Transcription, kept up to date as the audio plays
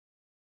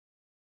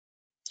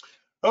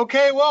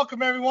Okay,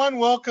 welcome everyone.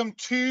 Welcome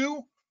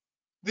to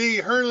the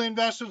Hurley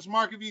Investments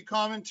Market View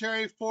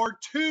Commentary for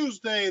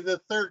Tuesday,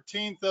 the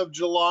 13th of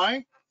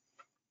July.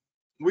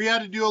 We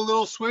had to do a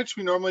little switch.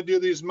 We normally do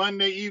these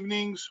Monday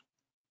evenings,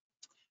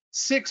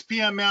 6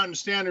 p.m. Mountain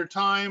Standard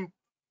Time.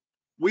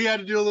 We had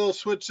to do a little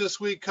switch this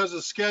week because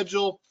of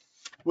schedule.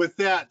 With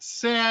that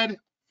said,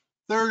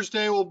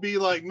 Thursday will be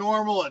like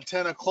normal at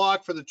 10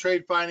 o'clock for the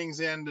trade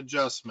findings and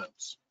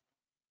adjustments.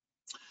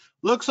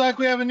 Looks like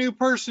we have a new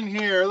person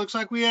here. Looks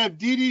like we have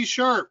Dee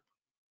Sharp.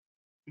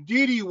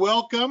 Dee,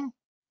 welcome.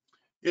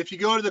 If you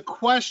go to the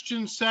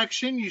questions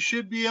section, you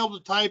should be able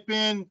to type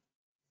in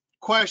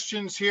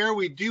questions here.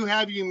 We do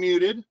have you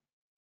muted.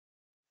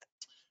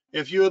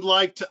 If you would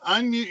like to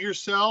unmute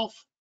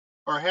yourself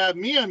or have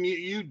me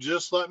unmute you,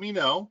 just let me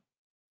know,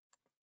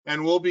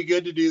 and we'll be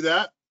good to do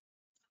that.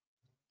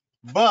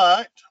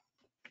 But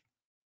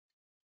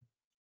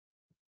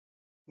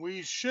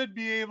we should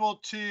be able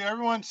to,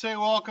 everyone say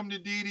welcome to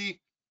Dee.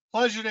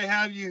 Pleasure to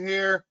have you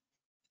here.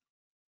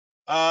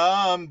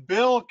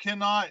 Bill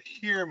cannot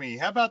hear me.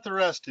 How about the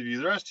rest of you?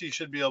 The rest of you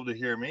should be able to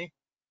hear me.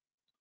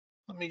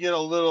 Let me get a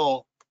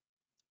little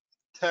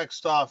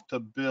text off to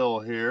Bill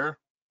here.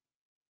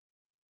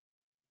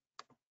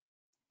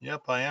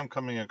 Yep, I am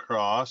coming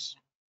across.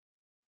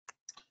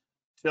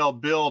 Tell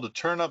Bill to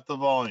turn up the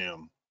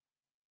volume.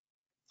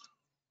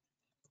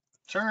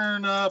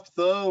 Turn up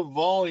the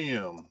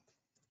volume.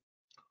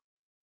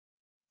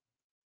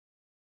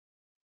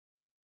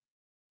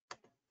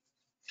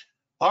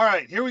 All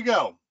right, here we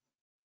go.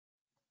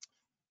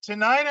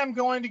 Tonight I'm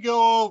going to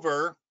go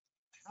over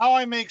how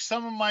I make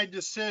some of my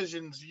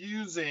decisions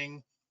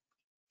using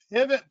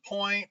pivot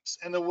points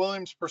and the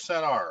Williams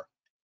percent R.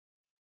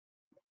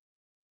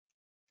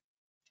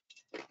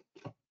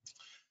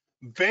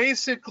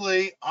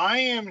 Basically, I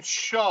am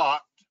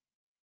shocked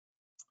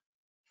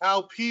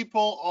how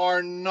people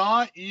are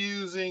not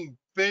using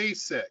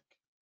basic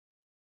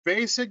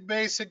in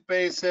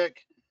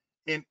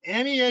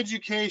any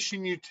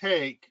education you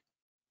take,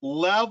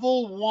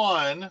 level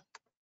 1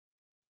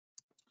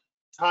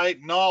 type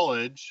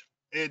knowledge.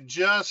 It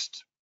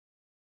just,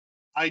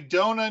 I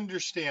don't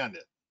understand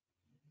it.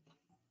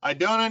 I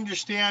don't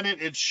understand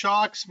it. It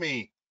shocks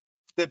me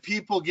that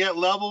people get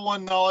level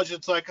 1 knowledge.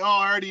 It's like, oh,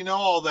 I already know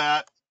all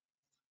that.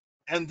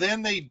 And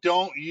then they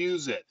don't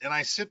use it. And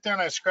I sit there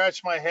and I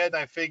scratch my head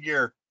and I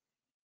figure,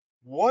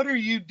 what are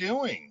you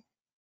doing?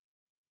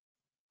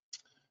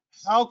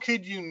 How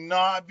could you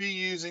not be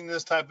using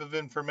this type of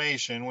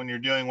information when you're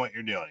doing what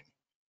you're doing?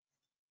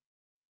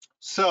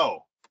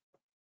 So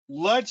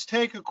let's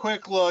take a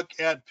quick look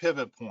at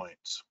pivot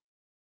points.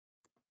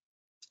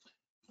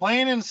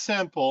 Plain and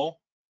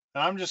simple,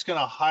 and I'm just going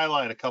to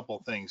highlight a couple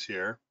things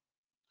here.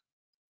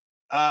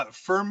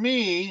 For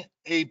me,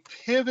 a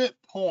pivot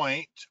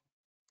point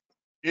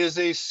is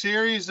a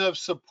series of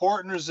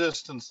support and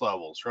resistance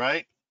levels,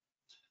 right?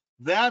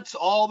 That's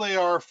all they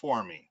are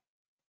for me.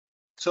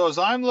 So as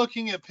I'm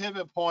looking at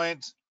pivot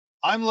points,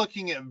 I'm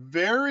looking at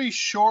very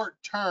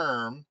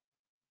short-term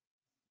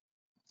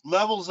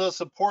levels of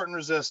support and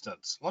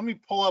resistance. Let me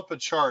pull up a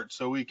chart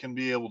so we can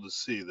be able to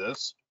see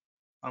this.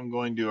 I'm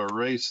going to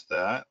erase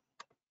that.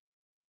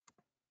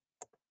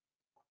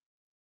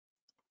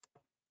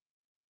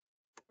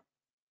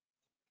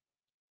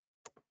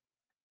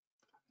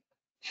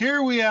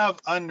 Here we have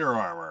Under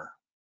Armour.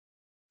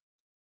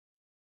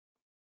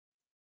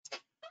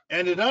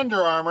 And at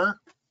Under Armour,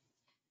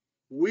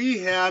 we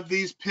have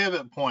these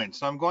pivot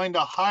points. I'm going to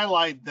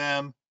highlight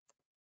them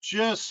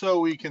just so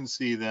we can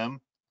see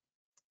them.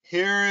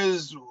 Here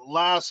is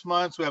last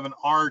month's. We have an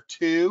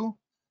R2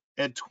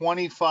 at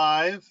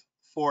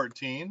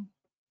 25.14.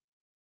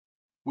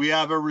 We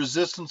have a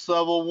resistance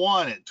level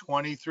 1 at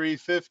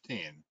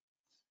 23.15.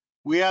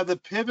 We have the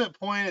pivot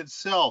point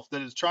itself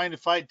that it's trying to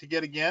fight to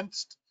get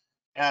against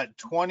at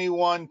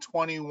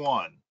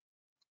 21.21.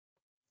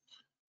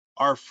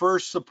 Our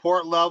first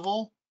support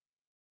level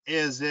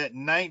is at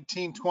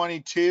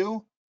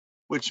 19.22,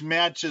 which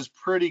matches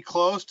pretty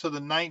close to the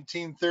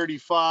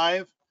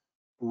 19.35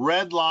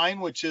 red line,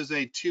 which is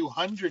a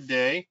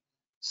 200-day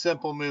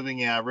simple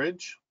moving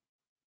average.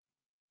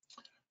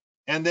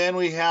 And then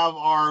we have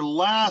our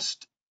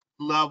last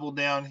level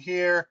down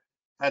here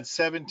at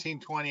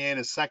 17.28,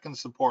 a second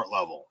support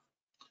level.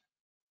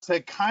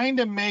 To kind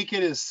of make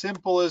it as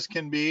simple as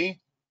can be,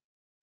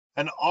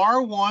 an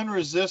R1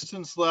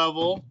 resistance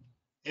level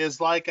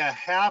is like a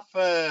half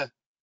a,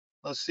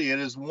 let's see, it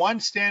is 1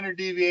 standard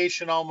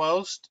deviation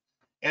almost,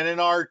 and an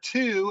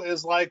R2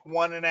 is like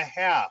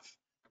 1.5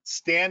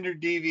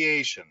 standard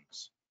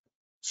deviations.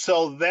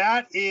 So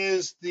that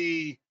is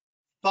the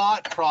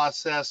thought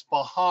process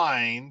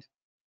behind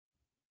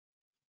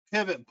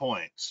pivot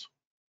points.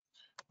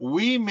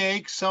 We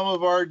make some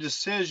of our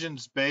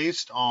decisions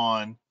based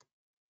on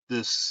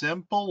the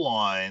simple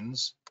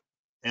lines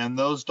and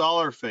those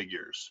dollar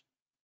figures.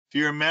 If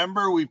you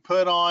remember, we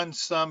put on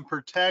some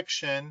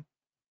protection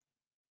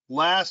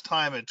last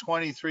time at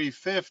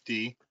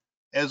 23.50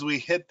 as we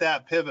hit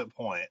that pivot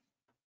point.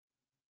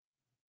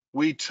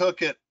 We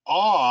took it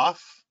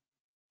off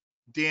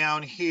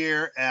down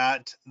here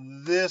at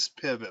this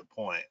pivot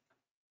point.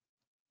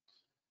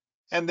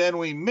 And then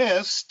we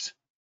missed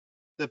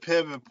the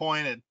pivot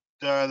point at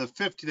the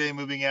 50-day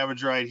moving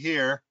average right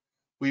here.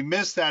 We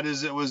missed that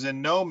as it was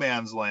in no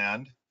man's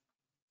land.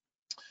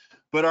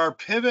 But our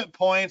pivot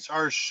points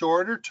are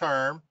shorter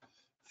term,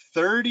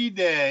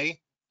 30-day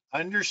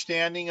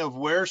understanding of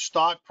where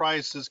stock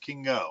prices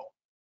can go.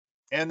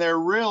 And they're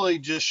really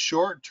just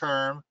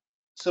short-term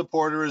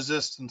support or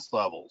resistance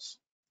levels.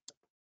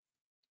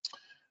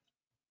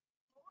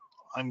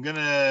 I'm going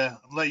to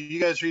let you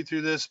guys read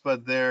through this,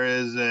 but there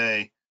is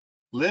a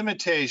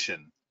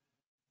limitation.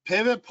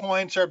 Pivot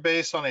points are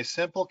based on a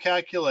simple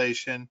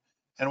calculation,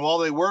 and while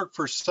they work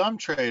for some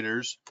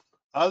traders,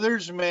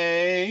 others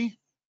may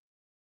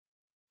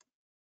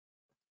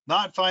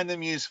not find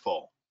them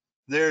useful.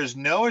 There is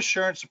no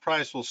assurance the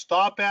price will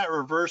stop at,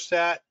 reverse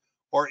at,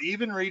 or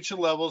even reach the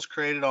levels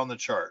created on the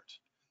chart.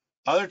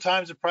 Other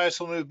times the price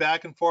will move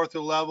back and forth to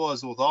a level.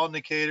 As with all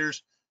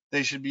indicators,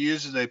 they should be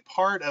used as a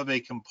part of a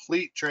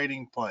complete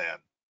trading plan.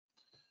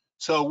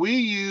 So we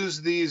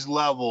use these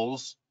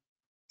levels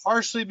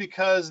partially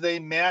because they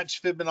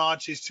match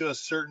Fibonacci's to a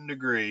certain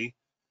degree,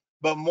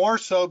 but more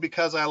so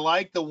because I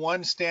like the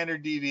one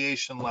standard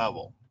deviation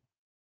level.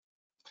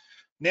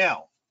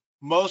 Now,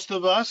 most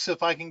of us,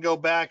 if I can go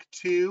back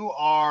to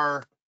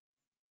our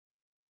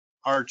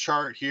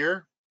chart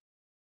here,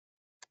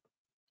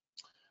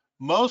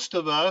 most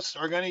of us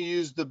are going to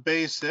use the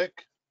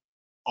basic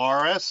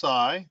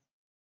RSI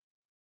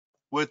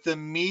with the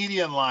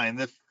median line.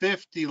 The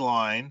 50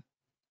 line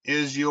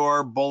is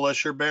your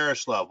bullish or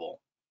bearish level.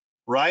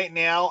 Right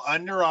now,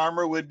 Under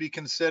Armour would be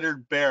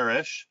considered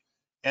bearish,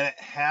 and it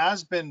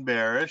has been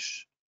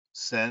bearish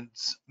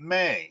since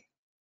May.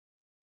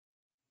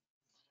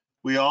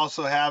 We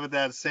also have at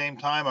that same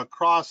time a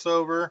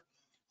crossover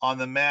on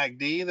the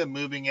MACD, the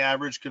moving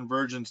average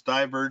convergence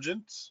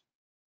divergence.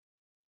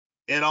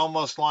 It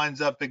almost lines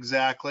up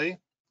exactly.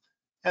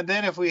 And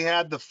then if we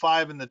had the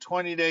 5 and the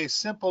 20-day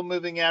simple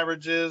moving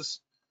averages,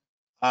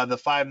 the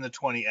 5 and the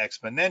 20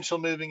 exponential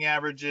moving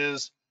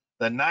averages,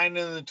 the 9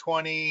 and the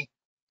 20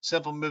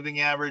 simple moving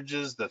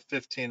averages, the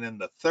 15 and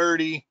the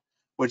 30,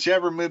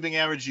 whichever moving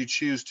average you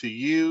choose to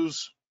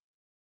use,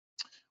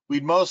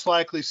 we'd most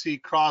likely see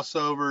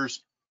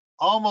crossovers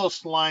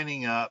almost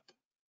lining up.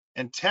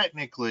 And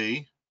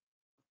technically,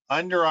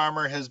 Under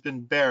Armour has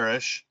been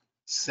bearish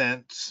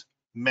since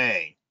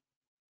May.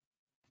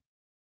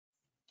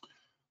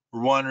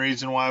 One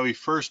reason why we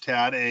first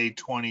had a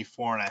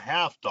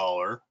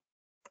 $24.50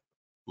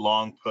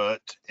 long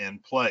put in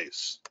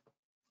place.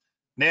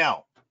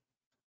 Now,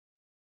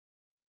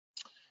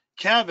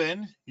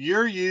 Kevin,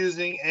 you're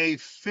using a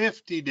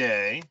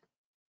 50-day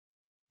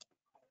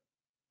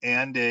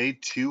and a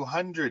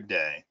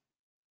 200-day,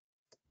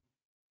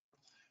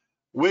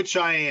 which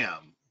I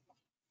am.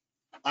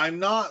 I'm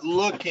not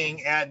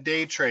looking at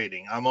day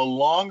trading. I'm a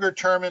longer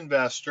term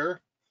investor.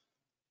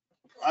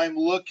 I'm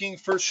looking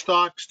for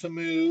stocks to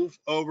move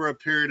over a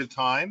period of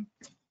time.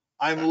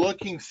 I'm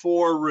looking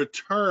for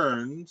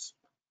returns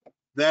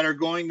that are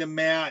going to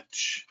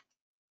match,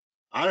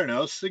 I don't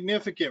know,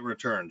 significant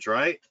returns,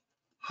 right?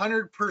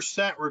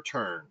 100%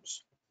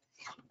 returns.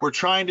 We're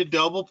trying to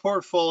double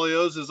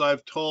portfolios, as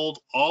I've told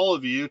all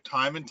of you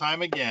time and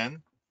time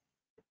again.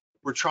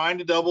 We're trying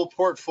to double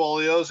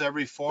portfolios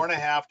every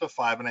 4.5 to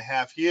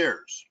 5.5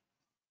 years.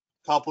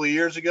 A couple of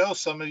years ago,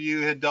 some of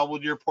you had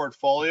doubled your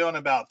portfolio in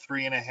about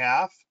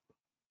 3.5,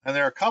 and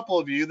there are a couple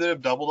of you that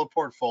have doubled a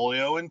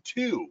portfolio in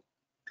 2.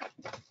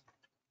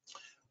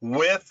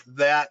 With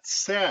that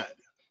said,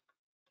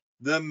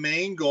 the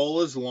main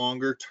goal is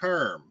longer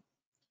term.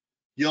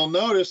 You'll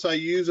notice I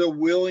use a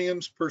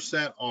Williams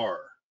percent R.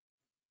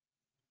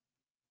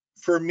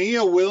 For me,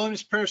 a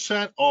Williams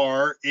percent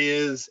R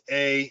is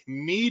a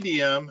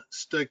medium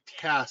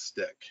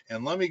stochastic.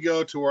 And let me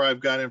go to where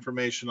I've got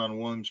information on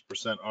Williams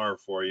percent R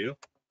for you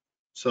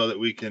so that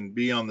we can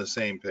be on the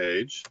same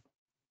page.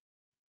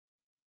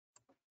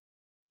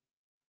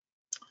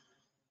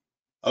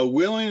 A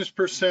Williams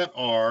percent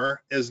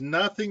R is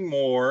nothing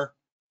more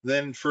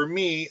than, for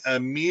me, a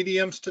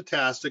medium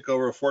stochastic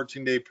over a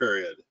 14-day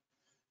period.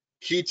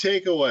 Key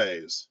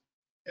takeaways: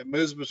 it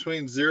moves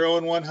between 0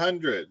 and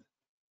 100.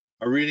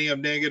 A reading of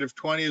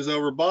 -20 is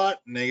overbought,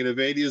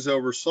 -80 is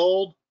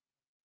oversold.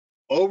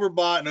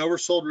 Overbought and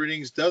oversold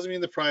readings doesn't mean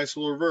the price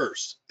will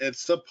reverse.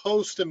 It's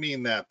supposed to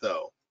mean that,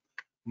 though.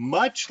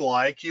 Much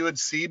like you would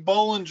see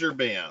Bollinger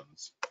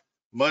Bands,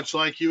 much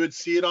like you would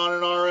see it on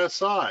an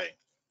RSI.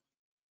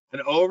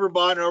 An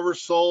overbought and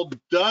oversold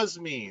does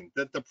mean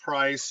that the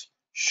price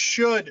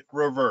should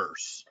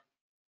reverse.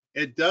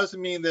 It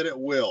doesn't mean that it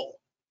will.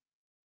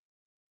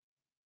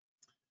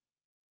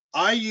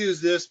 I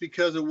use this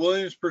because of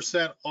Williams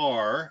percent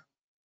R,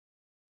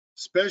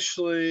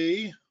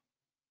 especially,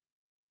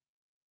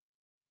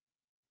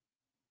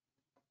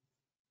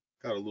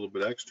 got a little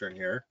bit extra in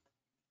here.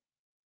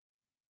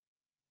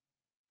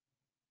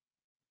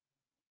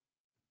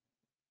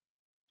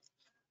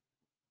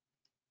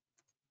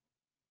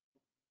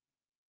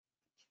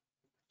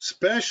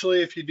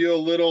 Especially if you do a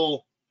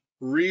little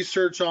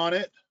research on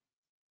it.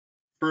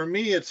 For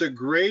me, it's a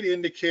great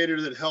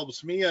indicator that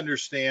helps me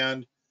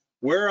understand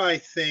where I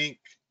think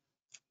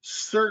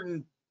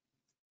certain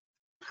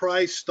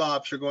price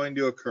stops are going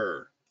to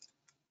occur.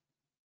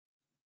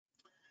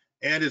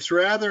 And it's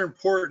rather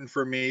important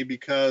for me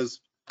because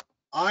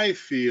I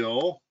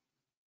feel,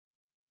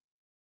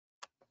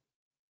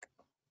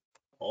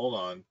 hold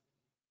on.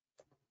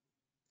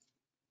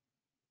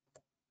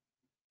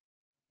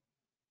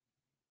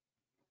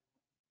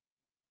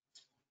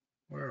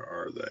 Where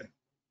are they?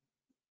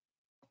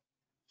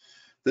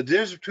 The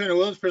difference between a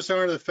Williams percent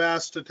R and the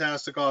fast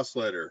stochastic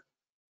oscillator.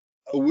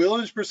 A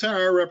Williams percent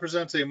R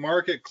represents a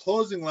market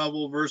closing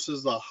level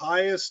versus the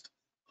highest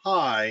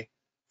high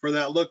for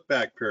that look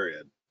back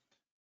period.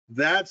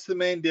 That's the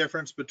main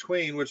difference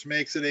between, which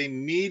makes it a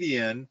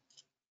median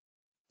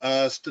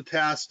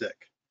stochastic.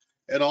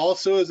 It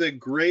also is a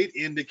great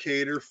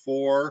indicator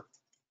for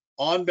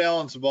on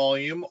balance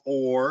volume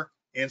or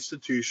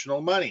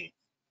institutional money.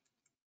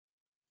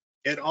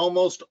 It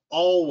almost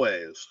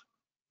always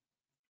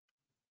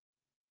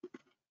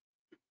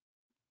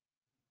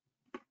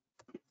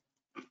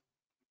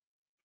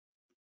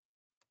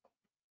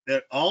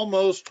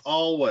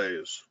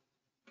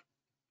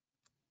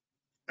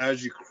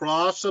as you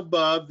cross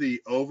above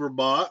the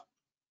overbought,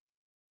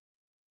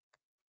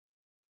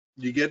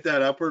 you get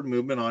that upward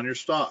movement on your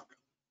stock.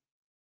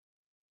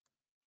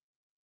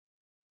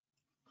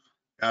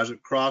 As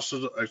it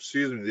crosses,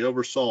 excuse me, the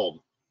oversold.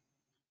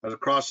 As it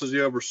crosses the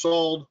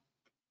oversold,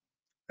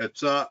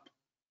 it's up.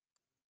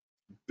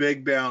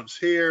 Big bounce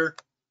here,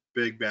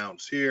 big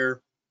bounce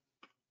here.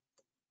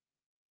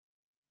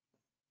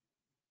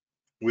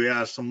 We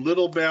have some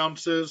little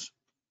bounces.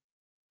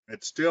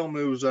 It still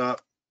moves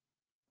up.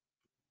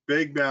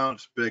 Big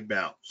bounce, big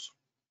bounce.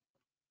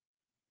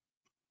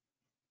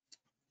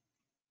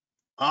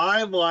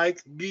 I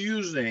like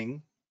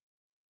using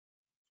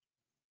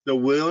the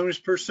Williams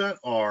percent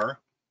R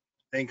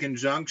in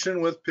conjunction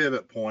with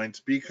pivot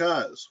points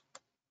because,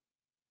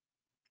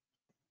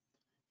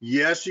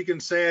 yes, you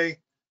can say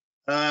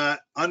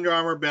Under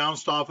Armour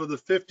bounced off of the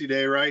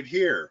 50-day right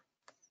here.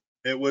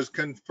 It was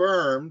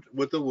confirmed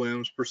with the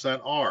Williams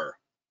percent R.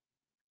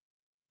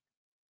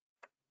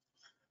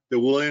 The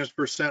Williams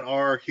percent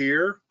R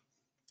here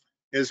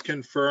is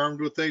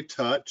confirmed with a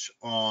touch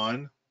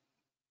on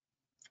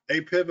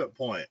a pivot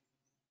point.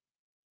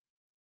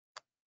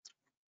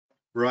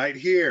 Right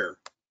here,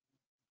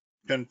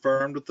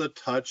 confirmed with a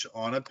touch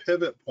on a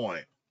pivot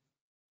point.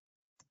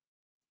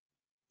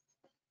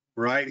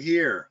 Right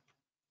here,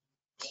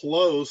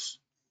 close,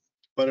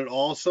 but it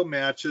also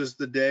matches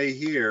the day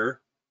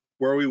here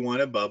where we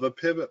went above a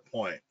pivot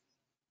point.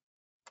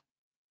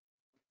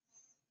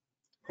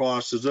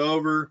 Crosses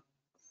over,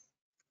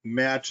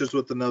 matches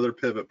with another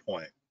pivot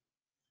point.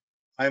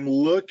 I'm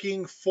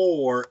looking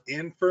for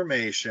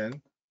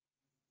information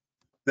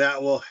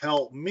that will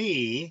help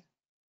me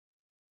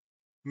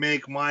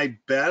make my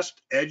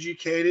best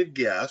educated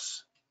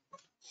guess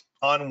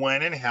on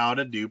when and how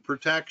to do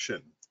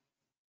protection.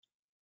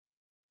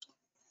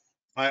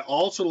 I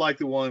also like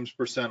the Williams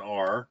percent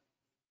R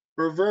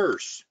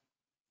reverse.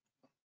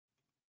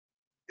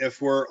 If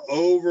we're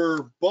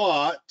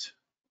overbought,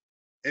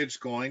 it's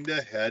going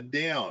to head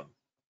down.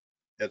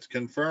 It's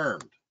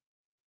confirmed.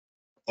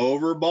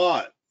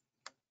 Overbought,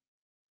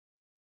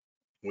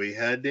 we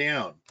head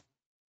down.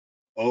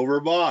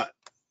 Overbought,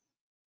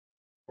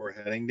 we're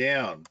heading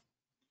down.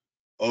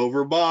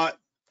 Overbought,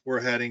 we're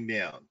heading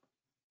down.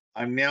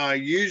 I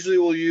usually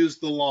will use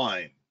the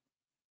line.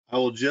 I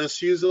will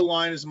just use the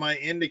line as my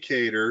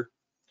indicator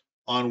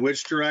on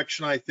which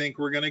direction I think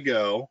we're going to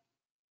go.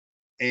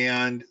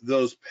 And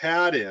those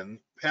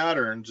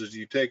patterns, as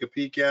you take a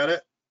peek at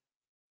it,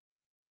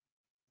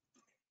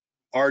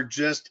 are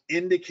just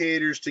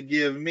indicators to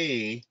give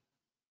me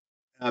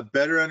a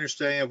better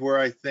understanding of where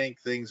I think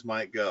things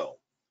might go.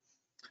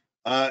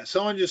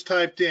 Someone just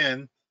typed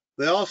in,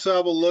 they also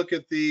have a look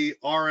at the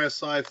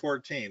RSI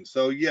 14.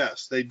 So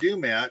yes, they do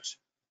match,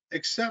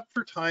 except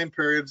for time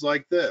periods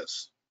like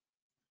this,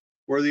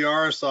 where the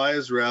RSI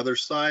is rather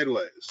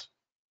sideways,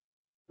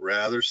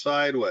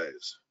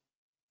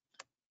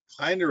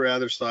 kind of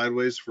rather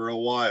sideways for a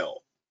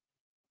while.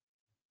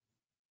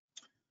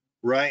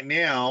 Right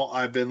now,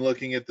 I've been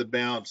looking at the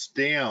bounce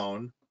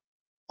down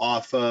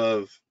off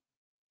of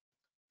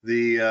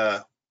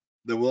the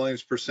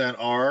Williams percent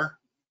R.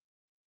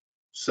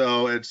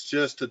 So it's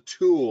just a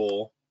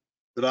tool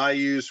that I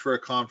use for a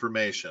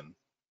confirmation.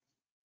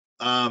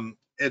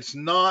 It's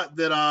not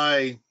that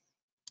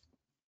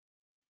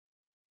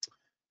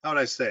how would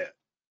I say it?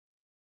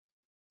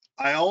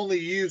 I only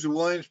use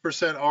Williams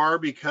percent R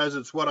because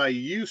it's what I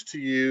used to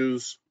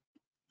use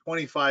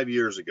 25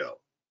 years ago.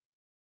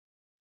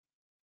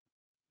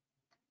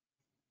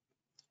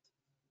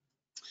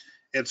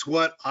 It's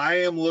what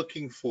I am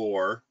looking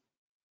for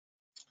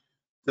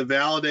to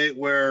validate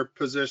where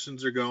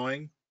positions are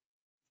going.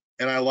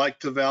 And I like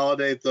to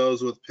validate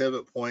those with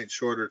pivot points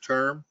shorter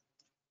term.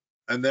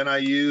 And then I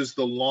use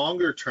the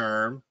longer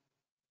term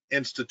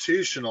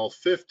institutional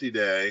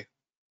 50-day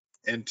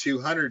and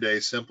 200-day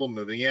simple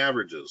moving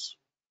averages.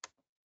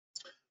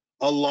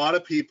 A lot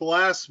of people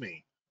ask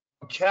me,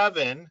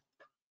 Kevin,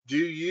 do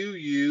you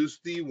use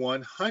the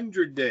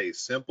 100-day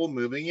simple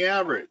moving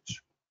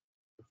average?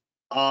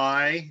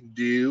 I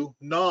do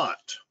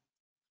not.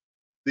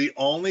 The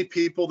only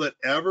people that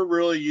ever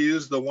really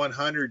use the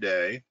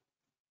 100-day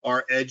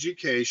are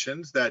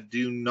educations that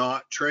do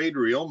not trade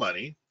real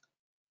money,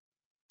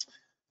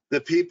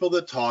 the people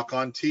that talk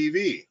on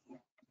TV,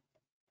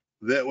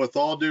 that with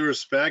all due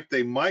respect,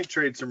 they might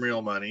trade some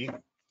real money,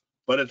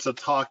 but it's a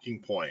talking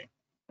point.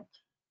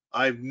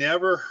 I've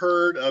never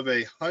heard of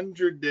a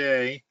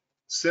 100-day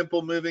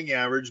simple moving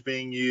average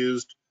being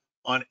used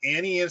on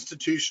any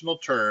institutional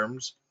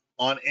terms,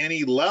 on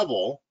any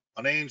level,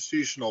 on any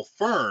institutional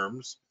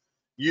firms,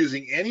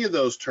 using any of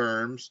those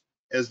terms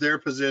as their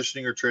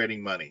positioning or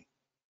trading money.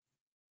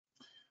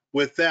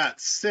 With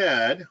that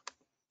said,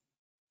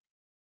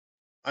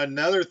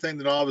 another thing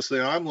that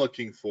obviously I'm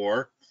looking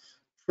for,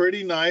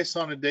 pretty nice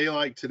on a day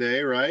like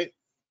today, right?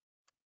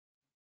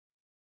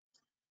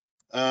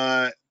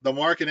 The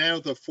market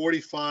ended with a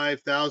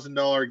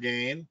 $45,000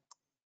 gain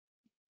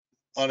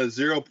on a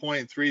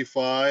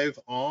 0.35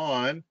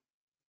 on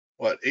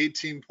what,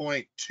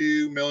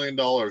 $18.2 million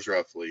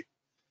roughly.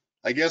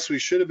 I guess we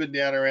should have been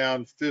down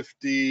around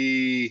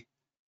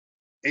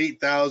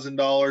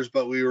 $58,000,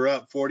 but we were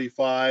up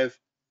 45.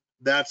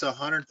 That's a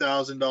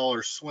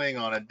 $100,000 swing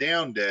on a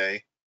down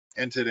day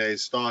in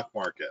today's stock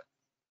market.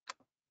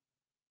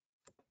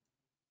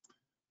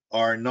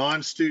 Our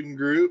non-student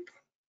group,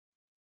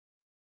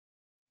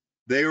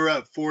 they were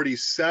up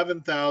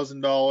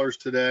 $47,000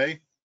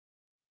 today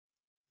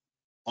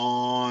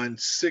on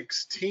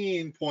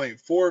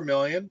 16.4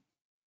 million.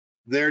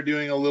 They're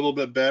doing a little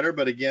bit better,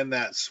 but again,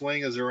 that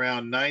swing is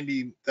around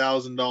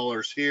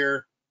 $90,000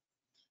 here.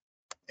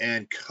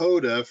 And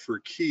Coda for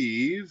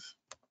Kiev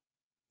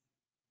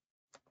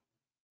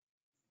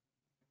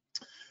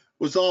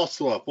was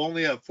also up,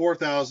 only up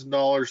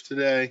 $4,000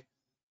 today.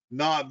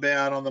 Not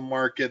bad on the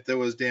market that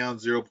was down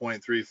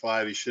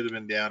 0.35. He should have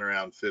been down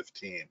around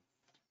 15.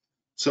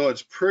 So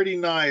it's pretty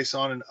nice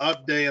on an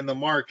up day in the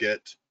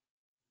market,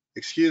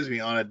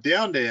 on a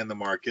down day in the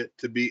market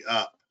to be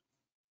up.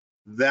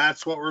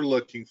 That's what we're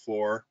looking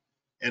for.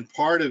 And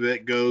part of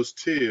it goes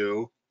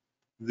to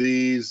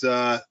these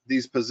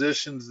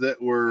positions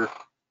that we're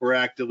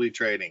actively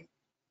trading.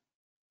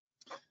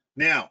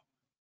 Now,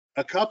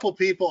 a couple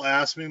people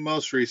asked me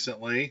most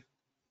recently,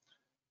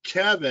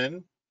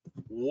 Kevin,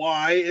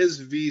 why is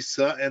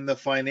Visa and the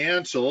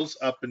financials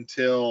up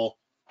until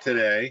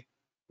today,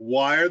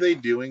 why are they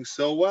doing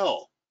so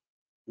well?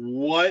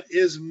 What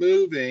is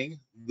moving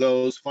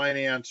those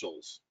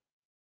financials?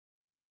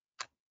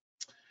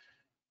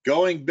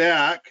 Going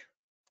back,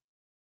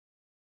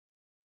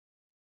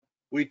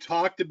 we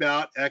talked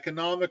about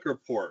economic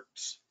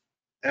reports.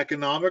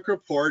 Economic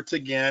reports,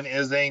 again,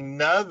 is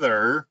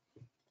another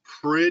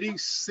pretty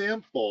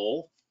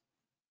simple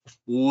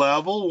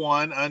level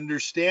one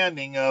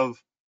understanding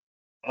of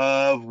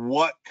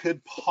what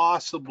could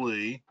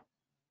possibly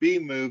be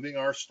moving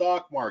our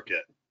stock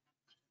market.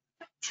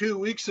 2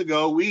 weeks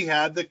ago, we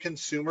had the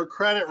consumer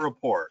credit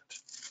report.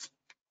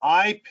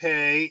 I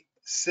pay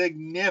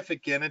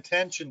significant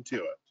attention to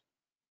it.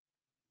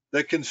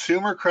 The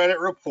consumer credit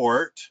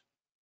report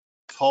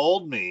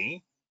told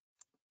me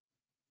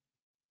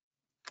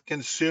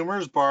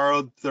consumers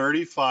borrowed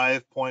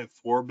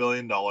 $35.4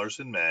 billion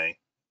in May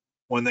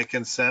when the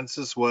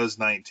consensus was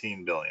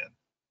 $19 billion.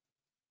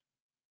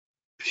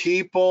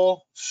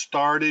 People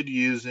started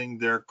using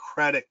their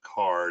credit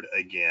card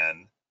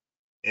again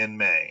in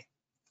May.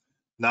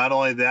 Not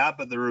only that,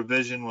 but the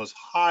revision was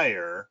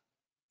higher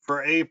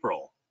for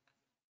April.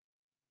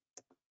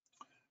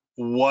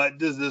 What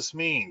does this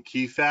mean?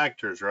 Key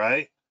factors,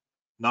 right?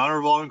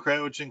 Non-revolving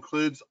credit, which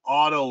includes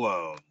auto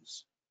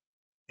loans,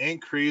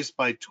 increased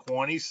by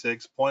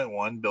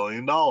 $26.1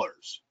 billion.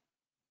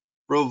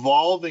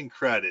 Revolving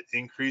credit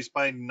increased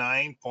by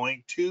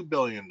 $9.2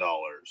 billion.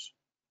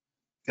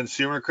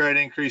 Consumer credit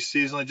increased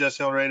seasonally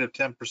adjusted rate of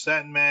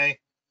 10% in May.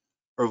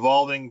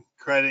 Revolving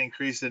credit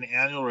increased at an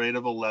annual rate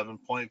of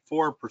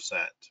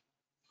 11.4%.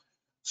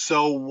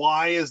 So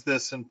why is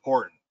this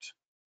important?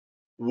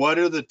 What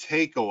are the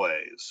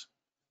takeaways?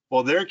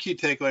 Well, their key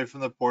takeaway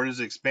from the report is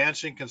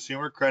expansion in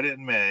consumer credit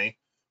in May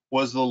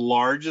was the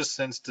largest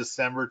since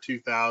December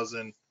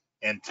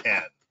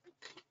 2010.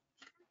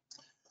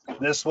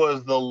 This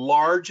was the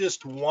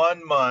largest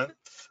 1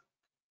 month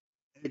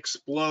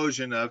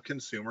explosion of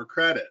consumer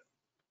credit.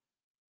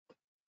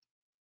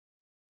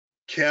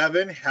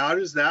 Kevin, how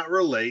does that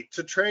relate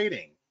to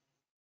trading?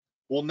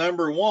 Well,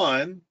 number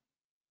one,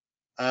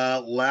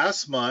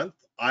 last month,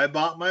 I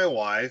bought my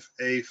wife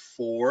a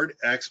Ford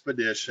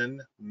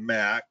Expedition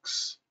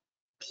Max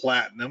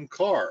Platinum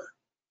car.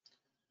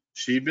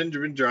 She'd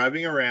been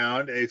driving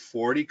around a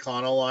Ford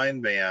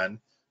Econoline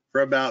van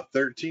for about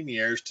 13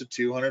 years to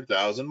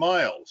 200,000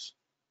 miles.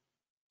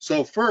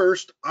 So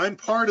first, I'm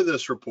part of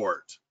this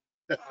report.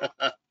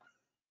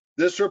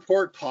 This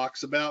report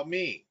talks about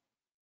me.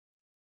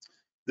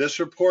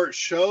 This report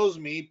shows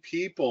me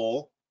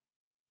people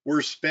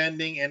we're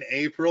spending in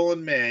April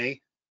and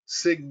May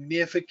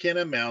significant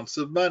amounts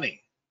of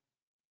money.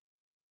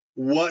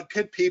 What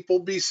could people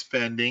be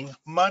spending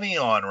money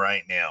on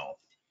right now?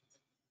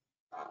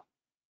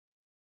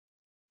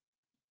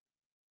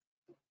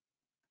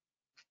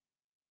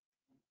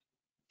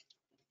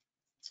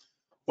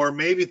 Or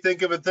maybe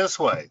think of it this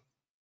way.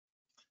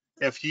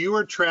 If you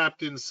were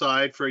trapped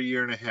inside for a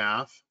year and a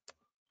half,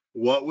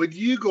 what would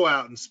you go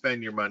out and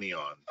spend your money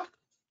on?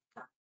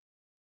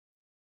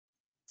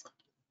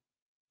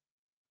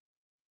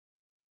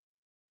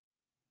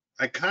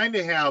 I kind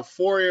of have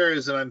 4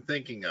 areas that I'm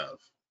thinking of.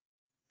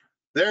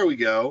 There we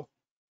go.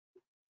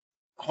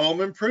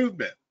 Home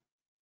improvement.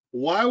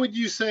 Why would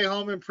you say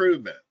home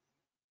improvement?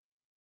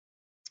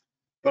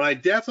 But I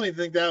definitely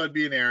think that would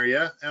be an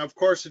area. And of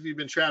course, if you've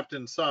been trapped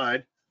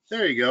inside,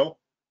 there you go.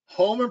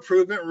 Home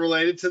improvement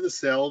related to the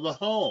sale of a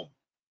home.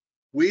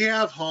 We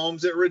have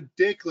homes at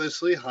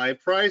ridiculously high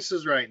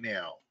prices right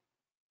now.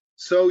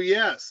 So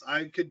yes,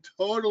 I could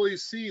totally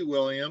see,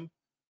 William,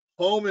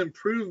 home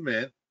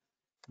improvement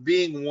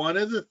being one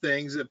of the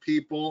things that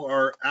people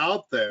are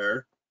out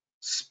there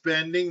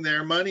spending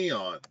their money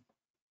on.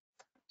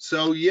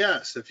 So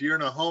yes, if you're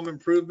in a home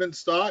improvement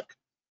stock,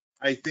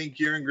 I think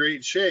you're in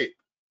great shape.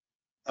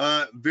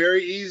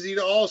 Very easy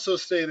to also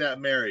say that,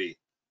 Mary.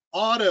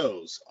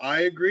 Autos,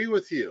 I agree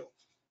with you.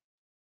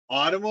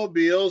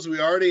 Automobiles, we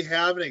already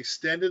have an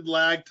extended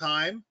lag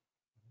time.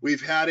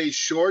 We've had a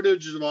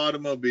shortage of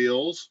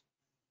automobiles.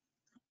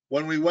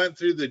 When we went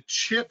through the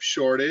chip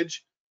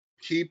shortage,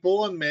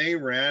 people in May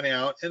ran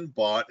out and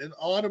bought an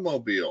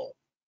automobile.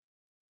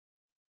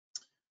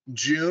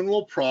 June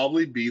will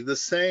probably be the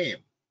same.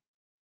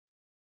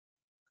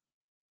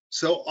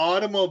 So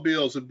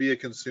automobiles would be a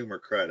consumer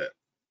credit.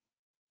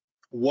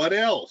 What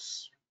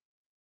else?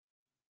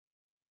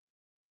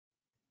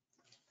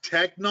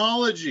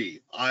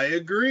 Technology, I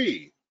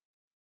agree.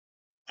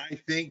 I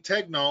think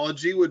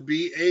technology would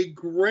be a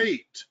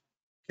great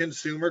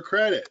consumer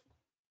credit.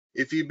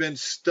 If you've been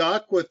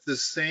stuck with the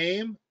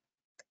same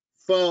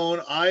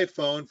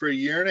iPhone, for a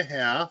year and a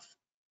half,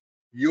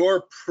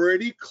 you're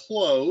pretty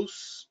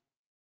close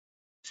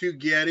to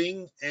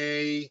getting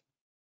a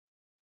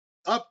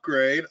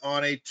upgrade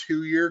on a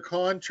 2-year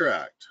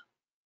contract.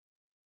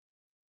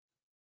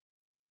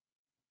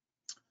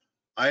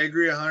 I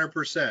agree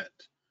 100%.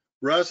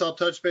 Russ, I'll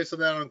touch base on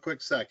that in a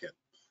quick second.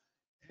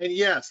 And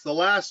yes, the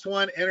last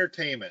one,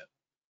 entertainment.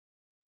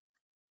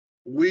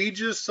 We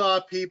just saw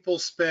people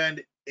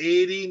spend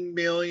 $80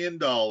 million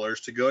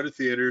to go to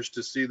theaters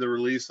to see the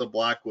release of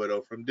Black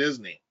Widow from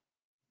Disney.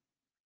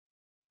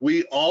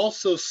 We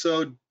also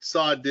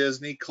saw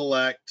Disney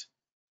collect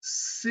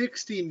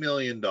 $60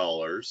 million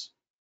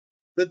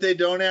that they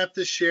don't have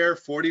to share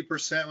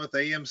 40% with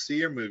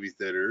AMC or movie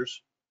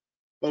theaters.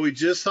 But we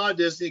just saw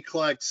Disney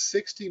collect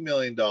 $60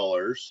 million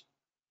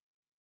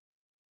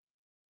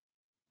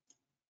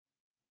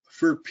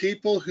for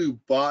people who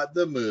bought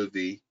the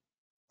movie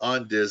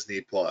on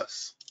Disney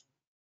Plus.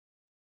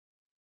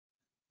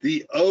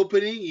 The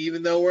opening,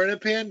 even though we're in a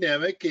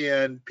pandemic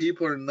and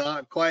people are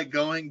not quite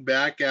going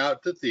back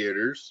out to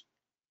theaters,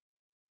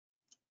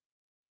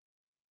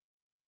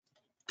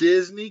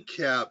 Disney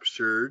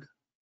captured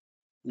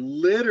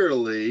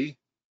literally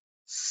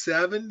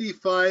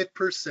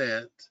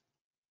 75%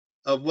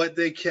 of what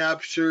they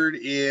captured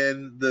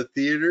in the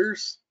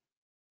theaters.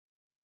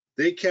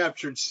 They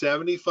captured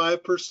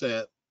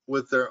 75%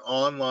 with their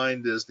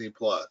online Disney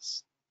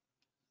Plus.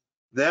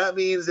 That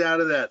means out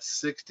of that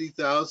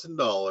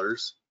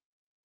 $60,000,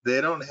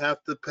 they don't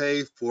have to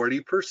pay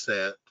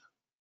 40%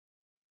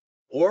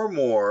 or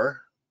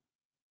more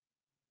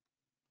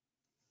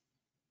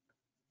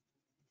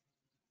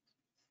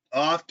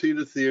off to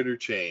the theater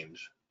chain.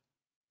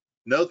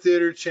 No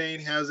theater chain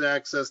has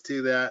access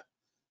to that.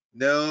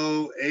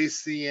 No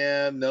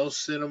ACM, no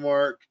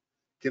Cinemark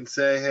can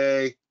say,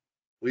 hey,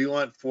 we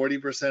want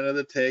 40% of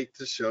the take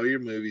to show your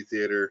movie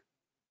theater.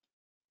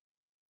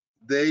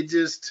 They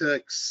just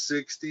took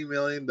 $60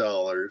 million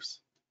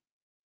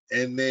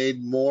and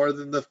made more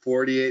than the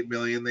 $48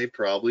 million they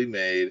probably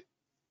made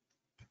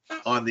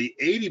on the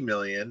 $80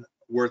 million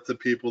worth of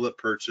people that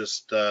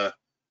purchased the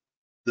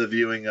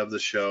viewing of the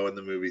show in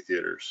the movie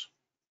theaters.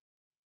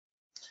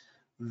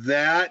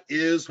 That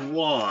is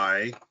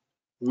why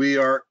we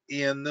are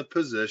in the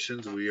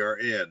positions we are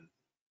in.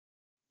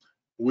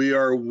 We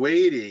are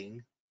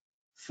waiting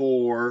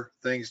for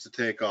things to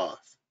take off.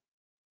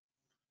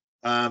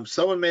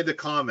 Someone made the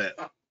comment,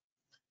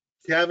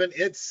 Kevin,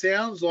 it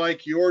sounds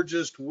like you're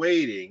just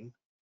waiting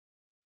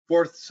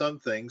for some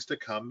things to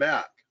come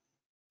back.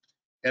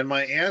 And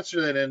my answer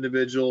to that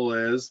individual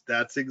is,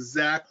 that's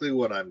exactly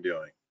what I'm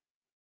doing.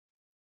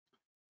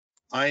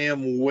 I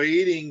am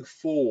waiting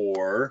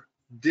for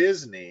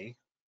Disney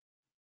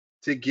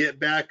to get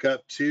back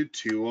up to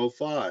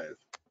 205.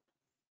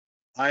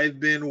 I've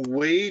been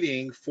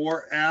waiting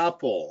for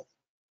Apple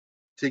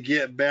to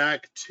get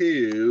back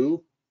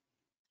to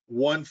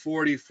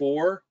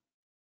 144,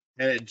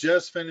 and it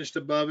just finished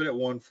above it at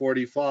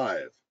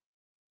 145.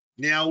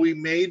 Now, we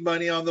made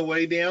money on the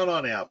way down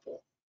on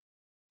Apple.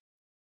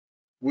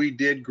 we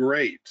did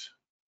great.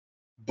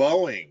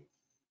 Boeing's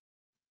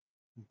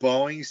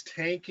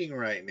tanking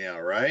right now,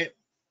 right?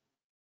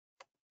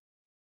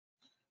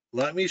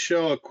 Let me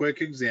show a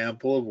quick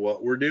example of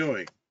what we're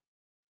doing.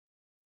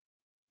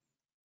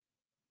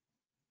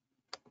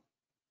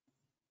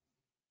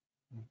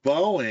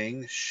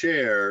 Boeing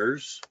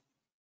shares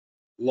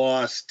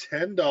lost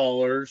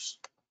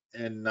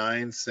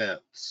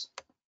 $10.09.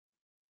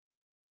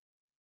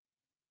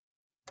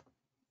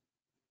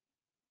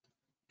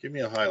 Give me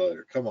a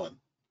highlighter. Come on.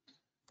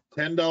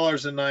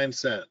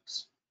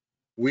 $10.09.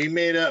 We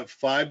made up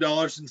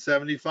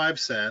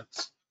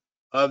 $5.75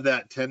 of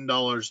that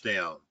 $10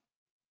 down.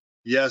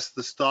 Yes,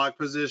 the stock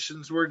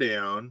positions were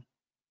down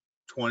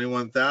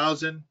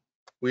 21,000.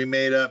 We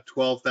made up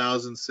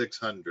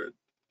 12,600.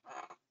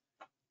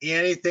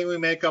 Anything we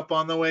make up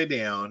on the way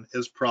down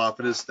is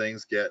profit as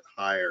things get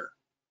higher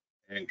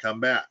and come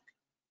back.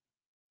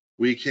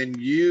 We can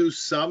use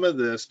some of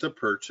this to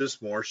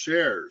purchase more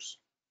shares.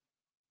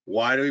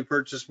 Why do we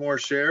purchase more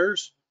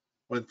shares?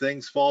 When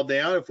things fall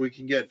down, if we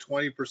can get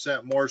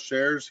 20% more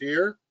shares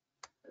here,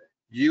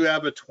 you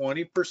have a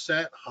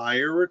 20%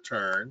 higher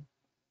return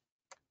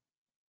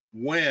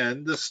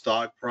when the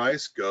stock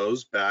price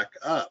goes back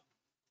up.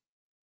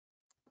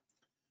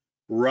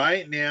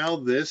 Right now,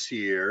 this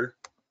year,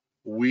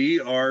 we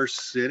are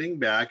sitting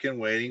back and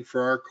waiting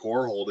for our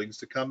core holdings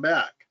to come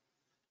back.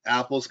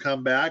 Apple's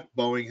come back,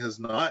 Boeing has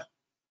not,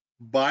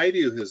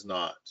 Baidu has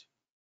not.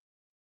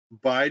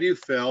 Baidu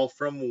fell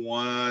from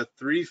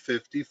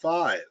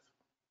 355.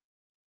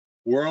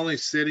 We're only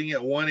sitting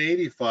at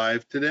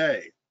 185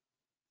 today.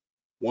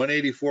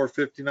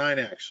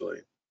 184.59 actually.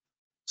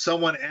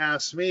 Someone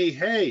asked me,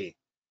 hey,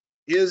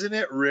 isn't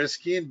it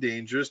risky and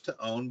dangerous to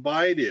own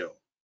Baidu?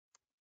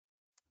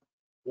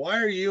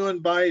 Why are you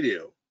in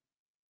Baidu?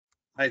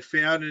 I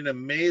found an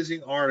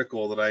amazing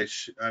article that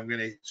I'm going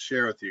to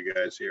share with you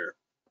guys here.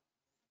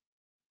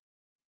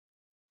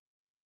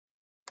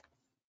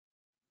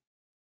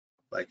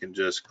 If I can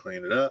just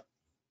clean it up.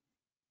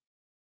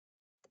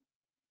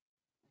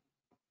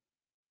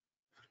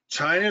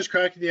 China is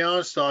cracking down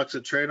on stocks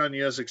that trade on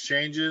U.S.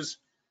 exchanges.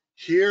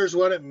 Here's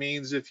what it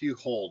means if you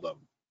hold them.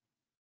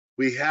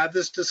 We had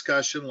this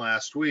discussion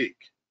last week.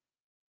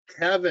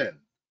 Kevin,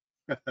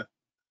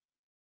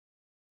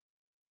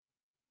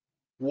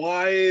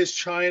 why is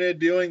China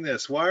doing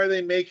this? Why are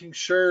they making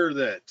sure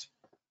that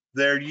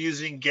they're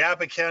using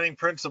GAAP accounting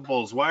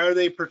principles? Why are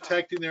they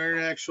protecting their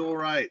intellectual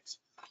rights?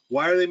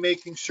 Why are they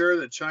making sure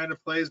that China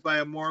plays by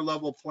a more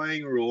level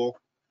playing rule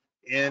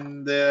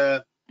in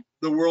the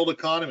world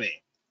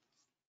economy?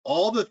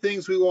 All the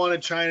things we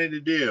wanted China to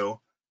do,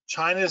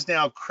 China is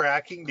now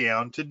cracking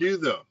down to do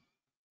them.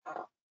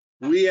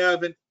 We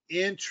have an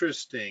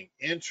interesting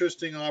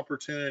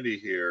opportunity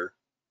here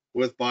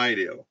with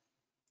Baidu.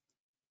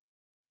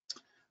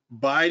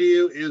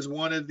 Baidu is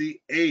one of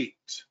the 8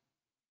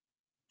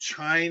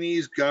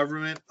 Chinese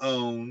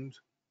government-owned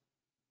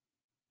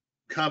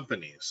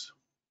companies.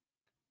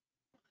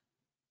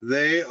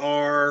 They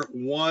are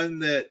one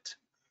that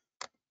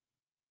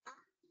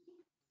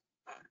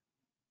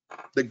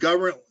the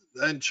government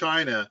in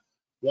China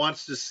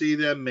wants to see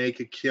them make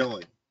a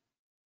killing.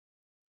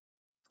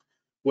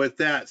 With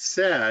that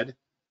said,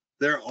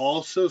 they're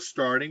also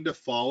starting to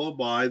follow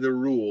by the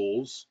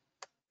rules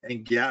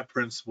and GAAP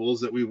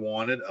principles that we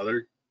wanted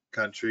other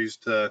countries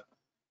to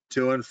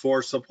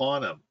enforce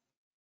upon them.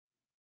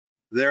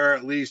 There are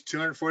at least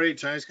 248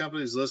 Chinese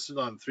companies listed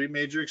on 3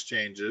 major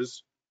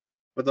exchanges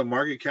with a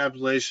market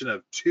capitalization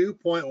of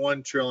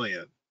 2.1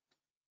 trillion.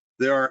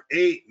 There are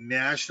 8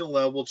 national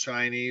level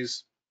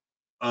Chinese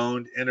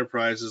owned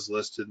enterprises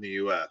listed in the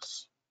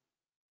US.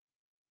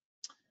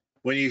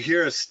 When you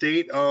hear a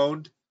state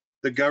owned,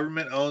 the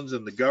government owns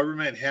them. The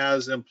government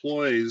has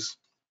employees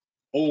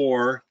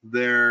or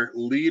their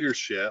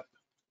leadership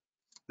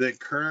that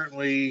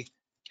currently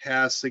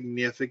has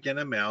significant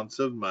amounts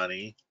of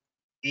money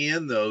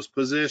in those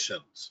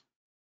positions.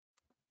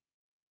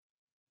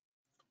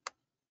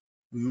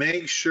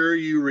 Make sure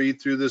you read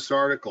through this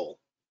article.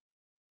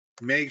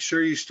 Make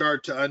sure you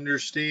start to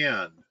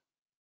understand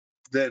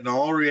that in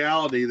all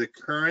reality, the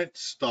current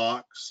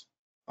stocks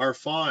are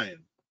fine.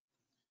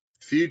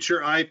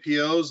 Future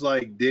IPOs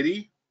like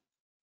Diddy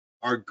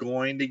are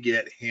going to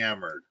get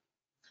hammered.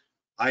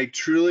 I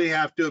truly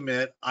have to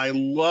admit, I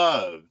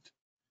loved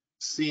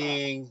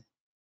seeing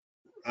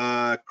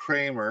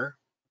Kramer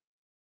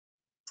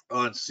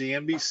on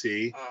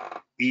CNBC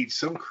eat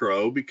some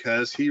crow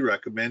because he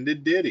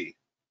recommended Diddy.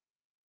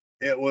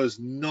 It was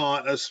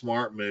not a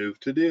smart move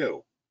to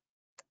do.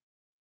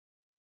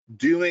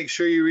 Do make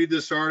sure you read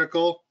this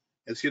article.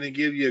 It's going to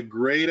give you a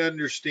great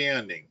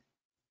understanding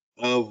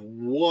of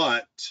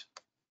what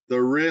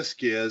the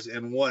risk is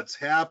and what's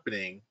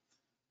happening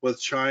with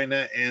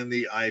China and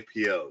the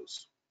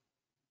IPOs.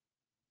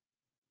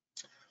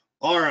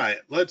 All right,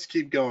 let's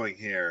keep going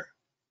here.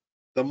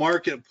 The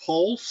market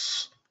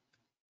pulse.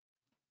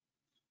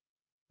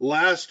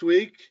 Last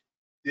week,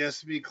 the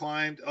S&P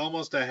climbed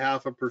almost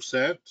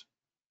 0.5%.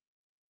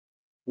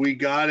 We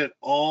got it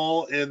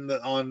all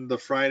on the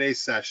Friday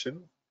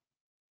session.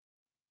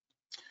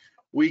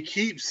 we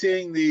keep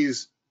seeing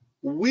these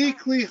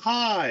weekly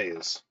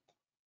highs.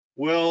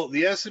 Well,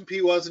 the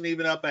S&P wasn't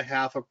even up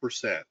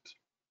 0.5%.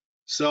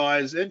 So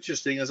it's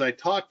interesting, as I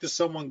talked to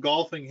someone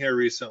golfing here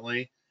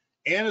recently,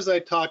 and as I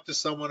talked to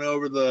someone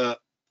over the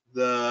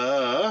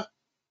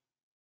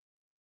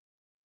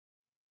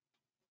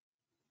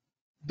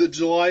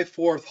July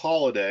 4th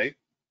holiday,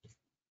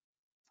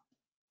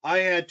 I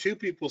had two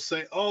people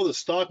say, oh, the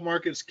stock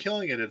market's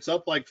killing it. It's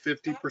up like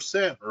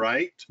 50%,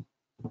 right?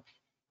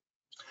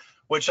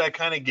 Which I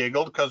kind of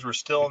giggled because we're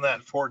still in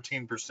that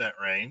 14%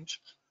 range.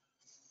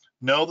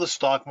 No, the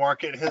stock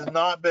market has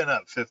not been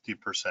up 50%.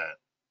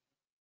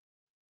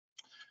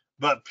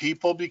 But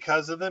people,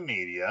 because of the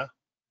media,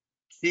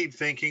 keep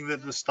thinking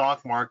that the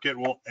stock market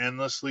will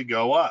endlessly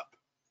go up.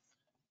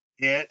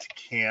 It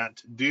can't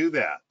do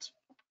that.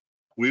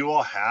 We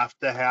will have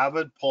to have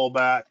a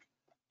pullback.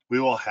 We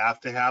will have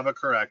to have a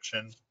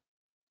correction.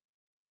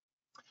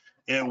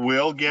 It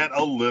will get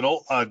a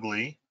little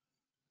ugly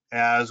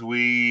as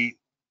we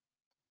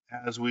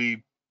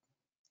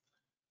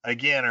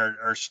again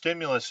are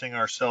stimulating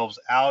ourselves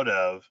out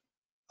of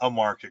a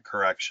market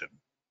correction.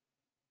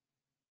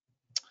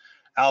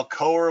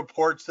 Alcoa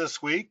reports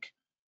this week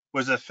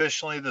was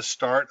officially the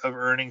start of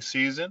earnings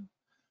season.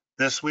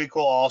 This week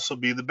will also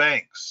be the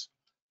banks.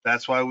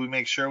 That's why we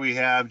make sure we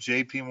have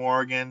JP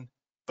Morgan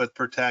with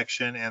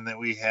protection and that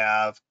we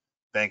have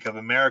Bank of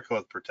America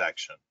with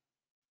protection.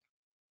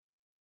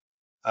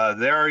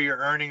 There are your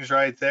earnings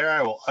right there.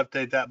 I will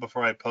update that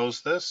before I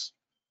post this.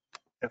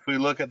 If we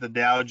look at the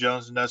Dow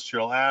Jones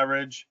Industrial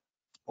Average,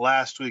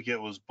 last week it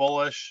was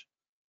bullish.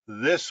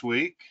 This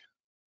week,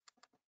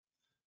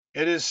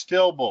 it is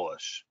still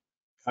bullish,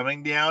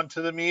 coming down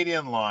to the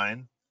median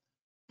line,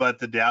 but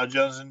the Dow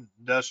Jones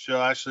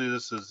Industrial, actually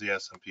this is the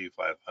S&P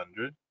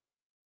 500.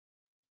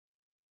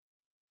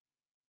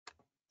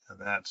 And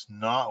that's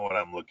not what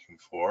I'm looking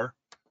for.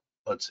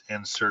 Let's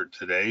insert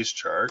today's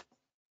chart.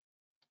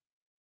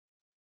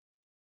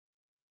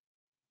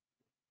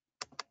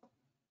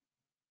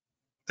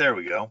 There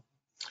we go.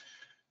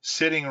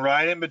 Sitting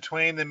right in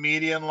between the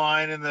median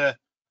line and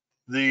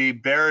the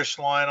bearish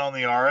line on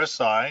the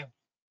RSI.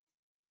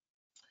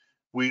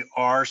 We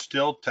are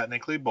still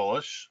technically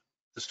bullish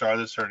at the start of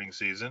this earnings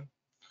season.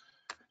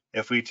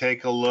 If we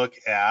take a look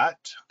at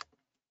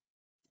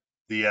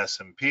the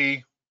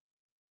S&P,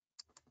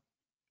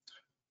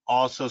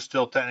 also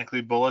still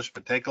technically bullish,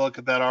 but take a look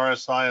at that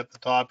RSI at the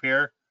top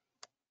here,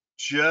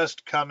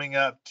 just coming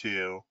up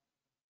to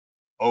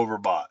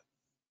overbought.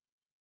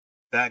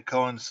 That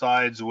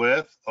coincides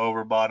with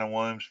overbought and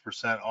Williams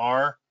percent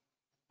R.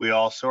 We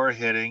also are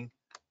hitting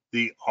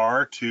the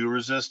R2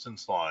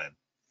 resistance line.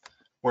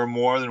 We're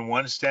more than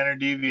one standard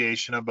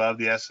deviation above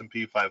the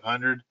S&P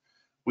 500.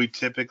 We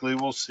typically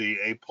will see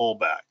a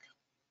pullback.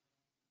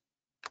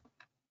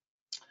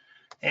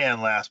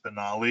 And last but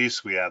not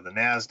least, we have the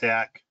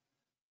NASDAQ.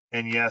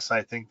 And yes,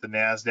 I think the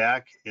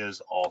NASDAQ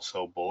is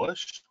also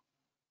bullish.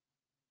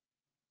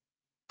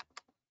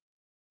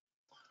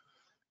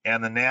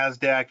 And the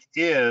NASDAQ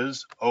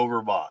is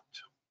overbought.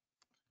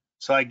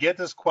 So I get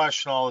this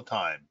question all the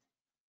time.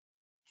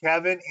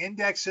 Kevin,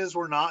 indexes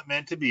were not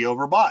meant to be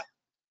overbought.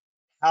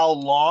 How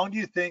long do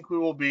you think we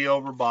will be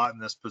overbought in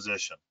this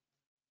position?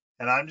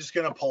 And I'm just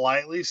going to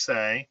politely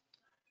say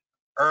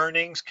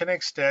earnings can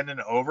extend an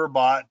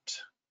overbought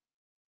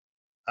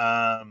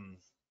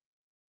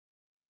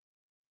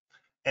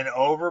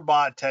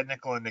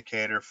technical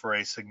indicator for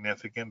a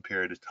significant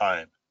period of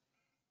time.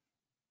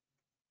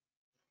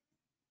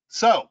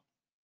 So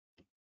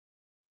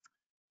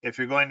if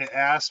you're going to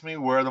ask me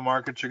where the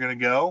markets are going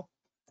to go,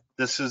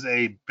 this is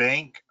a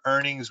bank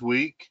earnings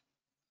week.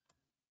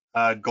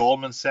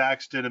 Goldman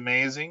Sachs did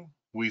amazing.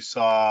 We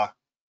saw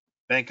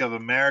Bank of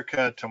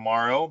America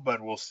tomorrow,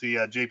 but we'll see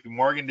JP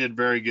Morgan did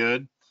very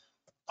good.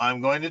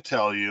 I'm going to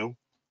tell you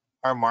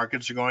our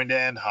markets are going to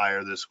end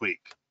higher this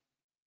week.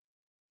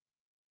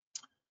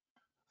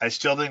 I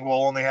still think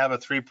we'll only have a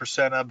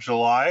 3% up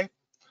July.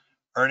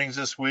 Earnings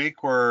this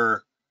week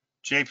were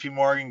JP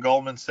Morgan,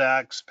 Goldman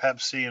Sachs,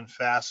 Pepsi, and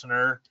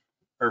Fastener,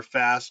 or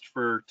Fast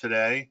for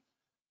today.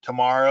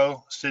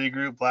 Tomorrow,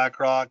 Citigroup,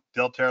 BlackRock,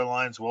 Delta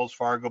Airlines, Wells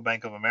Fargo,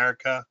 Bank of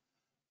America.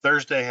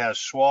 Thursday has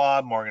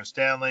Schwab, Morgan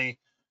Stanley,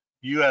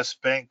 U.S.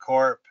 Bank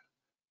Corp,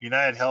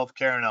 United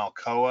Healthcare, and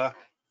Alcoa.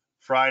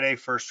 Friday,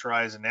 First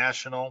Horizon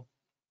National.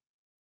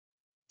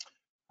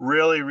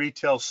 Really,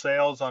 retail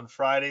sales on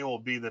Friday will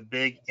be the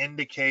big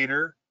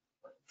indicator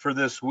for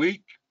this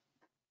week.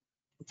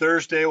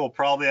 Thursday, we'll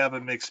probably have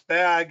a mixed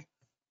bag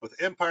with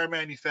Empire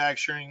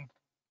Manufacturing,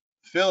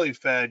 Philly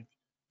Fed,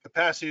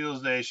 capacity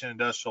utilization,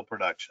 industrial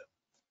production.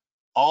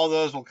 All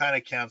those will kind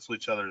of cancel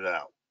each other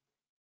out.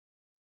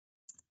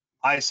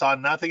 I saw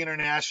nothing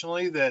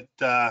internationally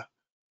that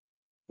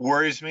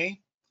worries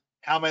me.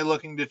 How am I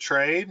looking to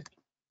trade?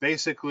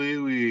 Basically,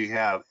 we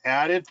have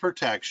added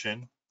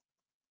protection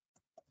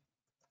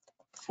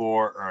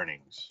for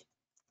earnings.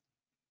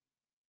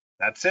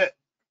 That's it.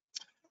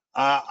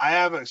 I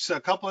have a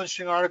couple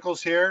interesting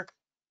articles here.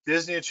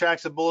 Disney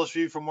attracts a bullish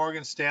view from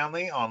Morgan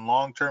Stanley on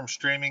long-term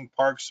streaming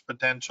parks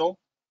potential.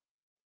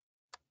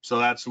 So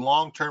that's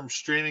long-term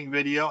streaming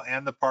video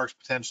and the park's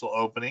potential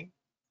opening.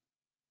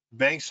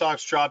 Bank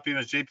stocks dropping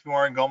as JP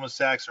Morgan, Goldman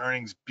Sachs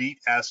earnings beat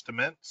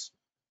estimates.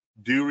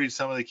 Do read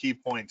some of the key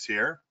points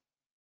here.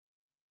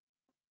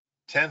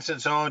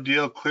 Tencent's own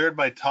deal cleared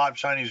by top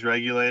Chinese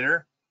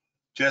regulator.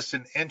 Just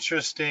an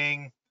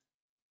interesting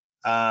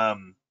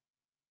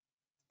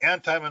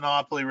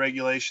anti-monopoly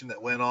regulation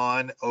that went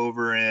on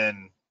over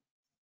in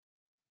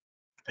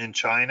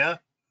China.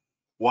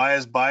 Why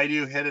has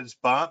Baidu hit its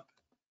bump?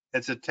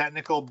 It's a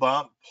technical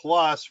bump.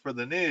 Plus, for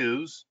the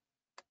news,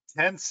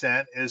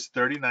 Tencent is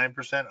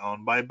 39%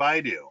 owned by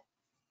Baidu.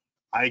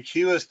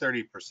 IQ is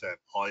 30%.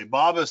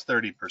 Alibaba is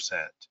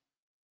 30%.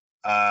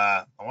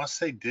 I want to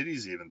say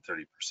Diddy's even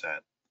 30%.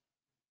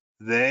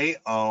 They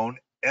own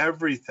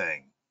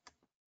everything.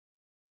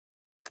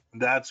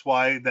 That's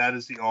why that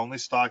is the only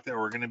stock that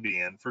we're going to be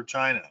in for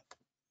China.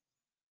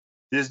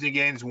 Disney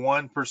gains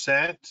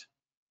 1%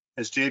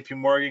 as JP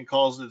Morgan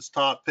calls it its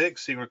top pick,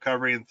 seeing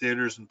recovery in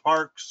theaters and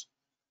parks.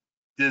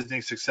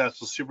 Disney's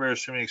successful superhero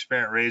streaming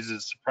experiment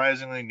raises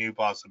surprisingly new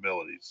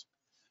possibilities.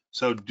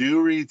 So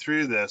do read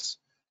through this.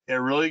 It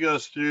really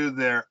goes through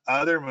their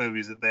other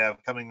movies that they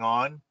have coming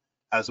on,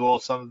 as well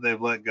as some that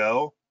they've let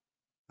go.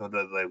 Some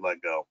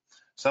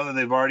that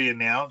they've already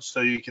announced,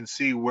 so you can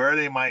see where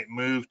they might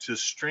move to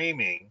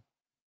streaming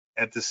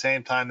at the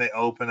same time they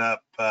open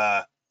up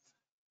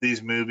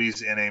these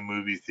movies in a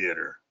movie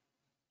theater.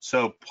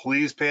 So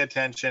please pay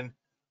attention.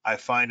 I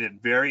find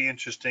it very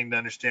interesting to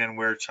understand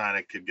where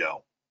China could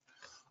go.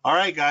 All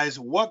right, guys,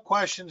 what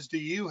questions do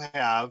you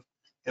have?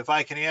 If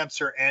I can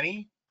answer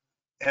any.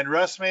 And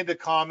Russ made the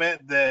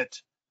comment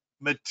that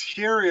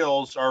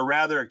materials are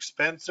rather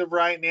expensive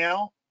right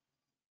now.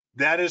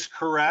 That is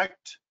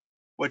correct,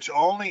 which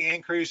only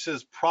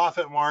increases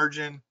profit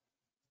margin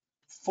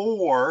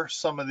for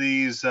some of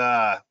these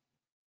home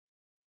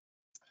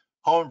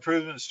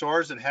improvement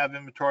stores that have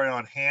inventory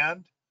on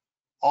hand.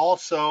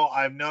 Also,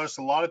 I've noticed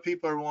a lot of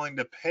people are willing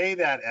to pay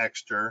that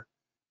extra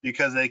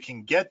because they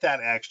can get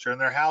that extra in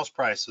their house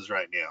prices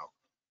right now.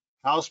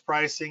 House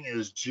pricing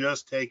is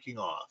just taking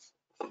off.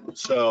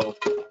 So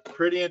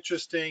pretty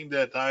interesting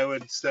that I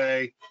would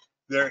say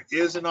there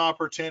is an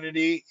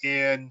opportunity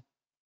in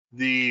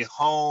the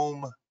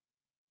Home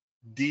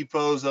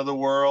Depots of the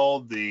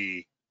world,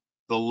 the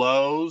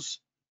Lowe's,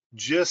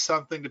 just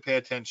something to pay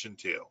attention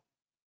to.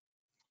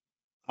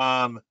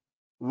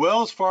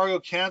 Wells Fargo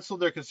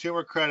canceled their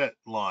consumer credit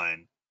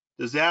line.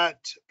 Does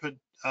that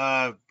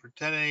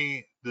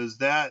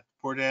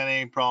portend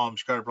any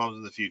problems, credit problems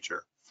in the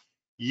future?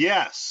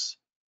 Yes.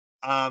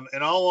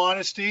 In all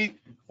honesty,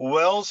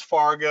 Wells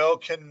Fargo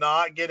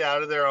cannot get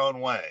out of their own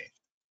way.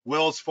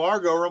 Wells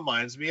Fargo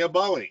reminds me of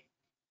Boeing.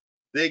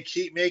 They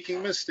keep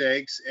making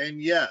mistakes,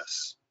 and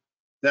yes,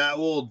 that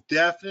will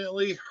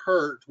definitely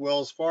hurt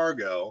Wells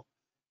Fargo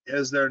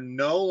as they're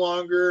no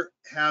longer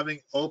having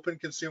open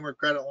consumer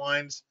credit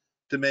lines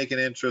to make an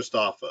interest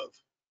off of.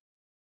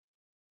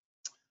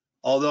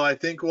 Although I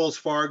think Wells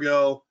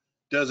Fargo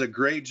does a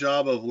great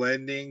job of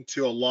lending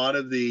to a lot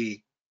of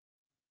the,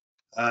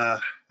 how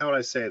would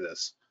I say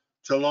this?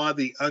 To a lot of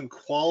the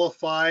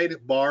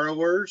unqualified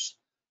borrowers.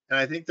 And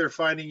I think they're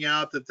finding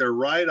out that their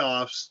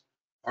write-offs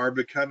are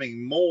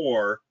becoming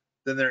more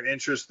than their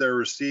interest they're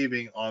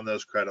receiving on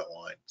those credit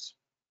lines.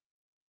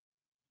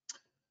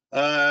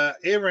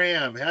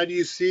 Abraham, how do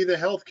you see the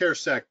healthcare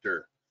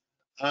sector?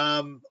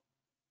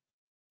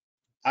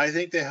 I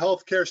think the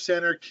healthcare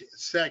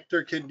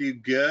sector can do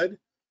good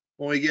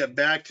when we get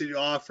back to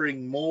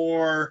offering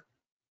more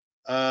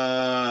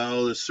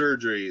the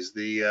surgeries,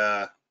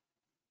 the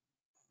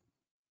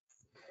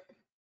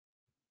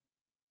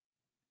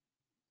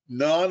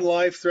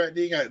non-life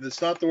threatening.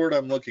 That's not the word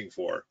I'm looking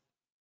for.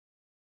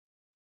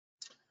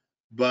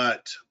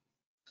 But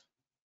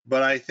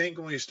I think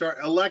when we start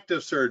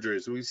elective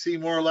surgeries, when we see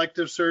more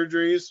elective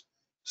surgeries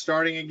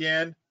starting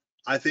again,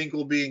 I think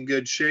we'll be in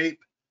good shape.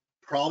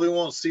 Probably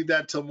won't see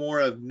that till more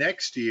of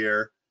next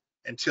year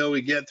until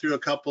we get through a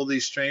couple of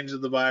these strains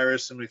of the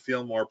virus and we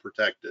feel more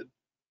protected.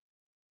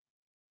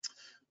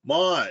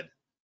 Maud,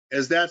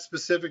 is that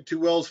specific to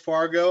Wells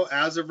Fargo?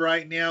 As of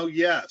right now,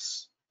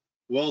 yes.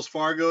 Wells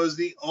Fargo is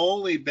the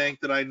only bank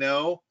that I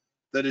know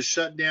that has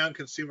shut down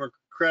consumer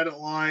credit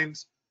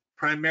lines,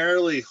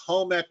 primarily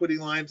home equity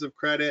lines of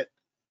credit.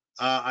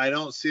 I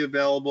don't see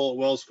available at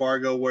Wells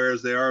Fargo,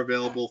 whereas they are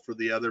available for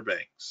the other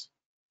banks.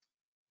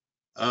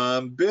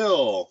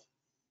 Bill,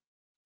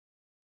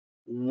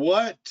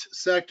 what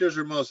sectors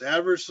are most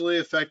adversely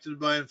affected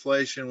by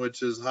inflation,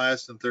 which is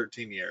highest in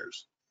 13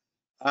 years?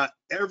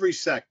 Every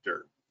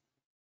sector.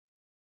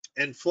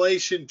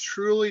 Inflation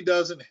truly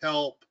doesn't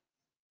help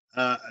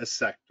a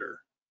sector.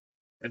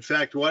 In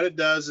fact, what it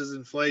does is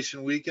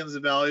inflation weakens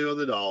the value of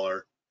the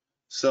dollar.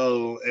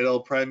 So it'll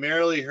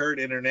primarily hurt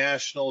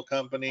international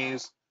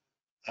companies,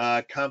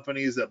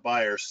 companies that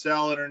buy or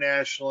sell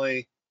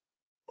internationally,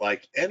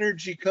 like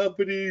energy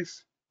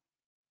companies,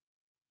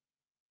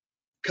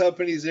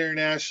 companies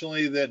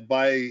internationally that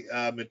buy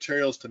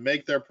materials to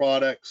make their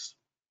products.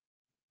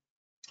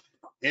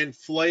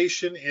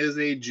 Inflation is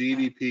a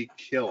GDP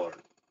killer.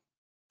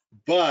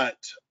 But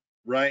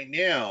right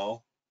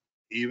now,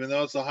 even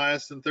though it's the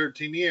highest in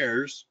 13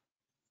 years,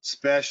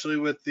 especially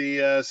with the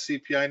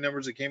CPI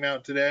numbers that came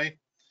out today,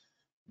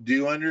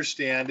 do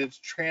understand it's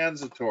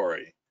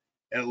transitory.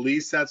 At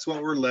least that's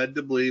what we're led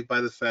to believe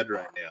by the Fed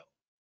right now.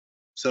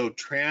 So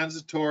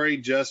transitory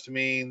just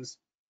means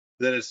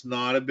that it's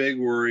not a big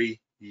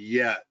worry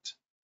yet.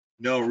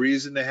 No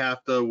reason to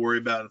have to worry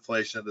about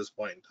inflation at this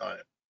point in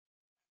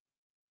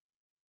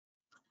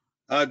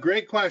time.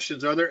 Great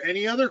questions. Are there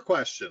any other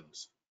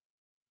questions?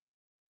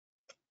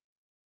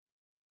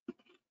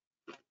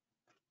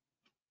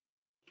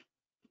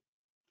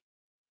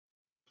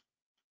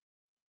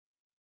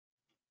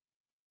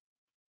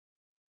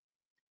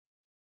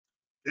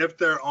 If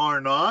there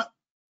are not,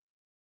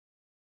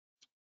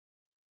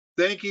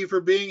 thank you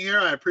for being here.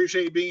 I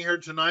appreciate you being here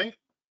tonight.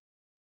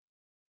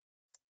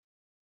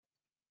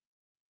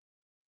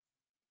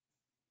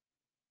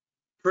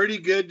 Pretty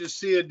good to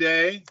see a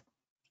day.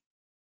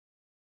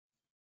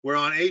 We're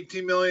on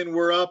 18 million.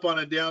 We're up on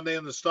a down day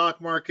in the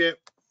stock market.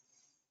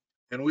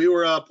 And we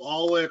were up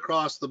all the way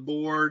across the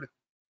board.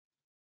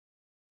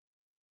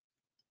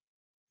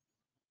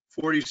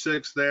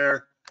 46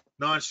 there.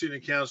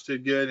 Non-student accounts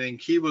did good. And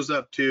Key was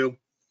up too.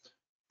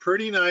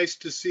 Pretty nice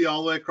to see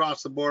all the way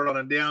across the board on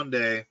a down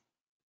day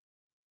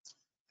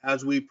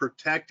as we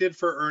protected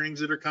for earnings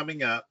that are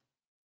coming up.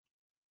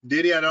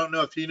 Diddy, I don't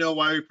know if you know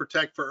why we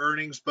protect for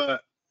earnings,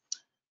 but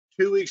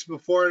 2 weeks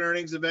before an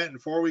earnings event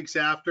and 4 weeks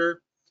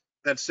after,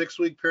 that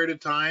 6-week period of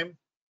time,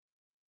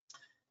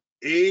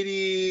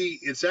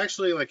 it's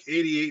actually like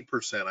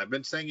 88%. I've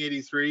been saying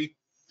 83.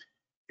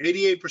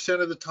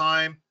 88% of the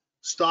time,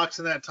 stocks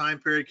in that time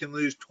period can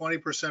lose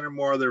 20% or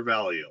more of their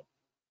value.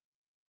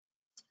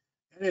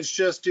 And it's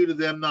just due to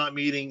them not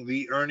meeting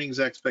the earnings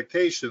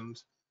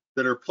expectations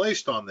that are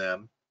placed on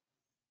them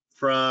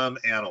from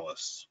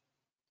analysts.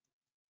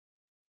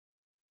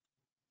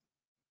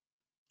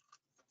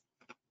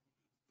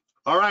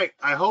 All right,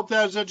 I hope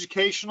that was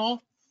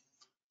educational.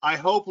 I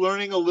hope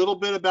learning a little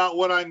bit about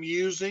what I'm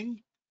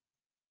using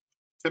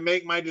to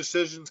make my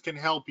decisions can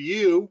help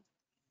you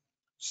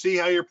see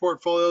how your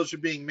portfolios are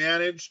being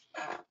managed.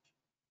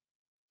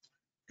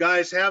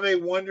 Guys, have a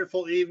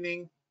wonderful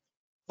evening.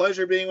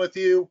 Pleasure being with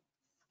you.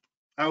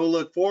 I will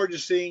look forward to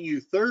seeing you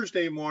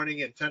Thursday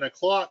morning at 10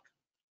 o'clock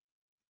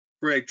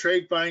for a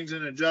trade findings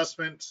and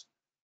adjustments.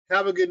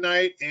 Have a good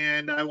night,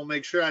 and I will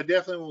make sure I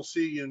definitely will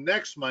see you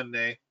next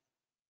Monday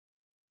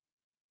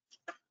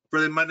for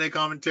the Monday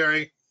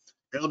commentary.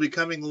 It'll be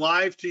coming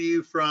live to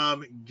you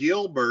from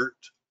Gilbert,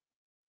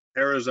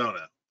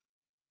 Arizona.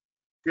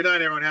 Good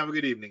night, everyone. Have a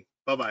good evening.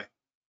 Bye-bye.